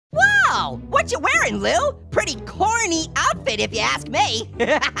Whoa! What you wearing, Lou? Pretty corny outfit, if you ask me.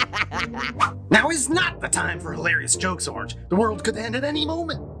 Now is not the time for hilarious jokes, Orange. The world could end at any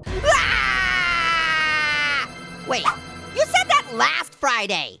moment. Ah! Wait, you said that last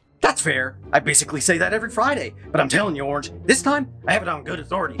Friday. That's fair. I basically say that every Friday. But I'm telling you, Orange, this time I have it on good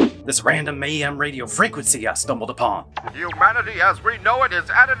authority. This random AM radio frequency I stumbled upon. Humanity as we know it is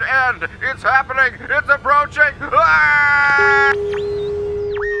at an end. It's happening. It's approaching. Ah!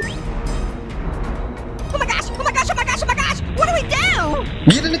 Oh my gosh, oh my gosh, oh my gosh, oh my gosh! What do we do?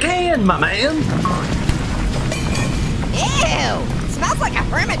 Get in the can, my man. Ew! Smells like a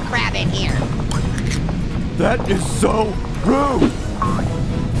hermit crab in here. That is so rude!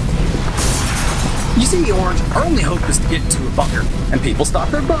 You see, Orange, our only hope is to get into a bunker, and people stock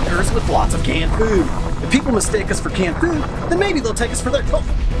their bunkers with lots of canned food. If people mistake us for canned food, then maybe they'll take us for their... Oh,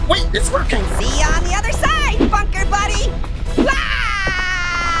 wait, it's working! See you on the other side, bunker buddy! Ah!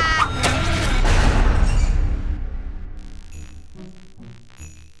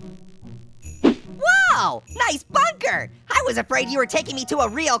 Whoa! Nice bunker! I was afraid you were taking me to a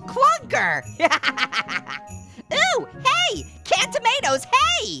real clunker! Ooh, hey! Canned tomatoes,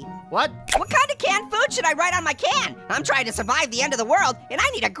 hey! What? What kind of canned food should I write on my can? I'm trying to survive the end of the world, and I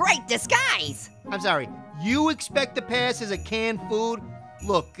need a great disguise! I'm sorry, you expect to pass as a canned food?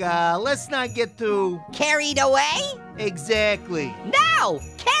 Look, let's not get too... Carried away? Exactly. No!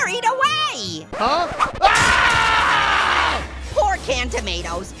 Carried away! Huh? Ah! Poor canned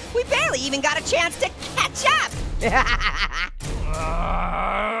tomatoes. We barely even got a chance to catch up.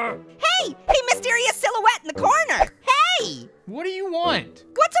 Hey, mysterious silhouette in the corner. Hey! What do you want?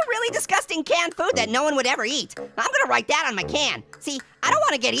 What's a really disgusting canned food that no one would ever eat? I'm gonna write that on my can. See, I don't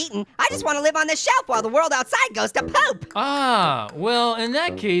wanna get eaten. I just wanna live on this shelf while the world outside goes to poop. Ah, well, in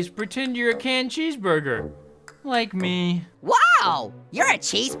that case, pretend you're a canned cheeseburger. Like me. Wow, you're a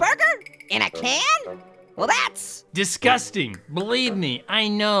cheeseburger? In a can? Well, that's... Disgusting. Believe me, I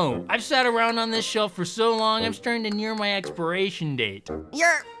know. I've sat around on this shelf for so long, I'm starting to near my expiration date.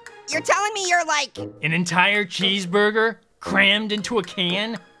 You're telling me you're like... An entire cheeseburger crammed into a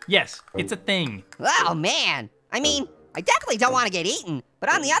can? Yes, it's a thing. Oh, man. I mean, I definitely don't want to get eaten, but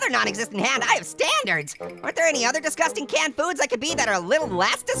on the other non-existent hand, I have standards. Aren't there any other disgusting canned foods I could be that are a little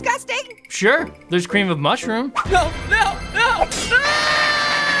less disgusting? Sure, there's cream of mushroom. No!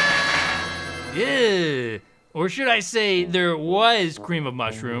 Ew. Or should I say there was cream of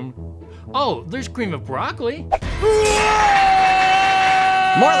mushroom? Oh, there's cream of broccoli.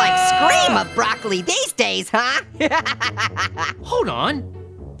 More like scream of broccoli these days, huh? Hold on.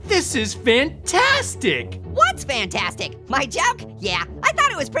 This is fantastic. What's fantastic? My joke? Yeah, I thought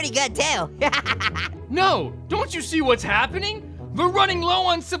it was pretty good too. No, don't you see what's happening? We're running low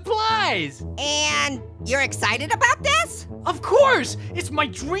on supplies. And you're excited about this? Of course! It's my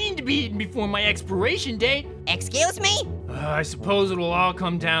dream to be eaten before my expiration date. Excuse me? I suppose it'll all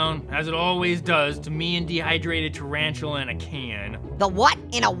come down, as it always does, to me and dehydrated tarantula in a can. The what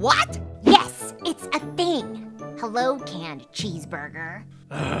in a what? Yes, it's a thing. Hello, canned cheeseburger.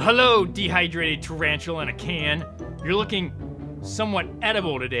 Hello, dehydrated tarantula in a can. You're looking somewhat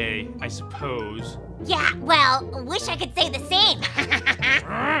edible today, I suppose. Yeah, well, wish I could say the same.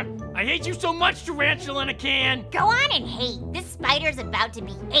 I hate you so much, tarantula in a can. Go on and hate. This spider's about to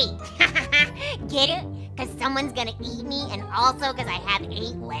be 8. Get it? Because someone's gonna eat me, and also because I have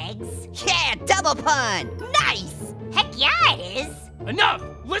 8 legs. Yeah, double pun. Nice. Heck yeah, it is. Enough!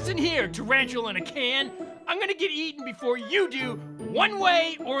 Listen here, tarantula in a can. I'm gonna get eaten before you do, one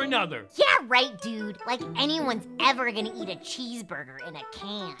way or another. Yeah, right, dude. Like anyone's ever gonna eat a cheeseburger in a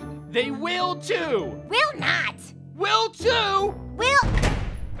can. They will too. Will not. Will too. Will.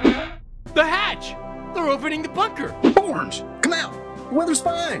 The hatch. They're opening the bunker. Orange, come out. The weather's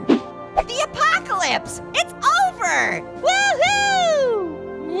fine. The apocalypse. It's over.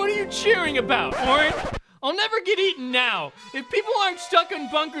 Woohoo! What are you cheering about, Orange? I'll never get eaten now. If people aren't stuck in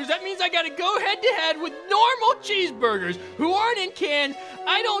bunkers, that means I gotta go head to head with normal cheeseburgers who aren't in cans.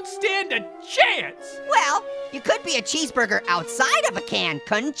 I don't stand a chance. Well, you could be a cheeseburger outside of a can,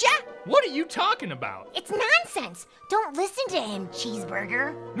 couldn't ya? What are you talking about? It's nonsense. Don't listen to him,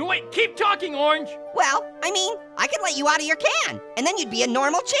 cheeseburger. No, wait, keep talking, Orange. Well, I mean, I could let you out of your can, and then you'd be a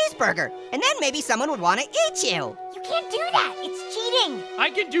normal cheeseburger, and then maybe someone would want to eat you. You can't do that. It's cheating. I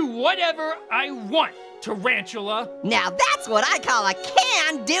can do whatever I want, tarantula. Now that's what I call a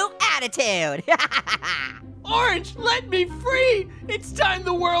can-do attitude. Orange, let me free! It's time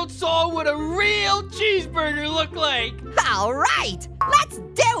the world saw what a real cheeseburger looked like. All right, let's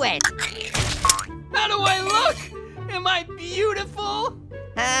do it. How do I look? Am I beautiful?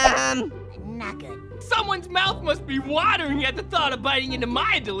 Not good. Someone's mouth must be watering at the thought of biting into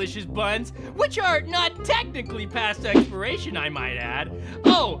my delicious buns, which are not technically past expiration, I might add.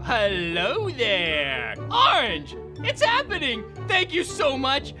 Oh, hello there. Orange, it's happening. Thank you so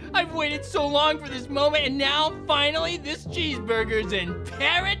much. I've waited so long for this moment, and now, finally, this cheeseburger's in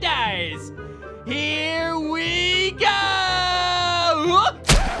paradise. Here we go!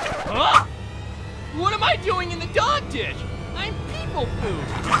 Huh? What am I doing in the dog dish? I'm people food.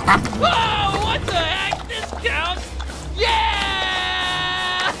 Whoa, what the heck? This counts?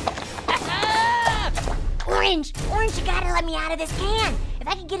 Yeah! Orange, you gotta let me out of this can. If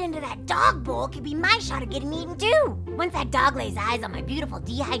I could get into that dog bowl, it could be my shot of getting eaten too. Once that dog lays eyes on my beautiful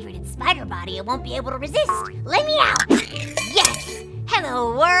dehydrated spider body, it won't be able to resist. Let me out. Yes!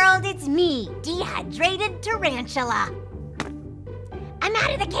 Hello world, it's me, dehydrated tarantula. I'm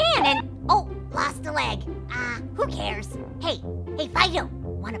out of the can and, oh, lost a leg. Who cares? Hey, Fido,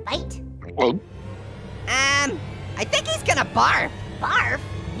 want a bite? I think he's gonna barf. Barf?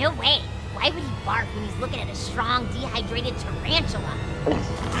 No way. Why would he barf when he's looking at a strong, dehydrated tarantula?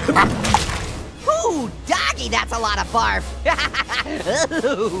 Ooh, doggy, that's a lot of barf.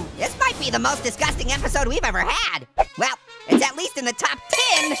 Ooh, this might be the most disgusting episode we've ever had. Well, it's at least in the top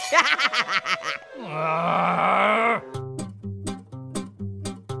 10.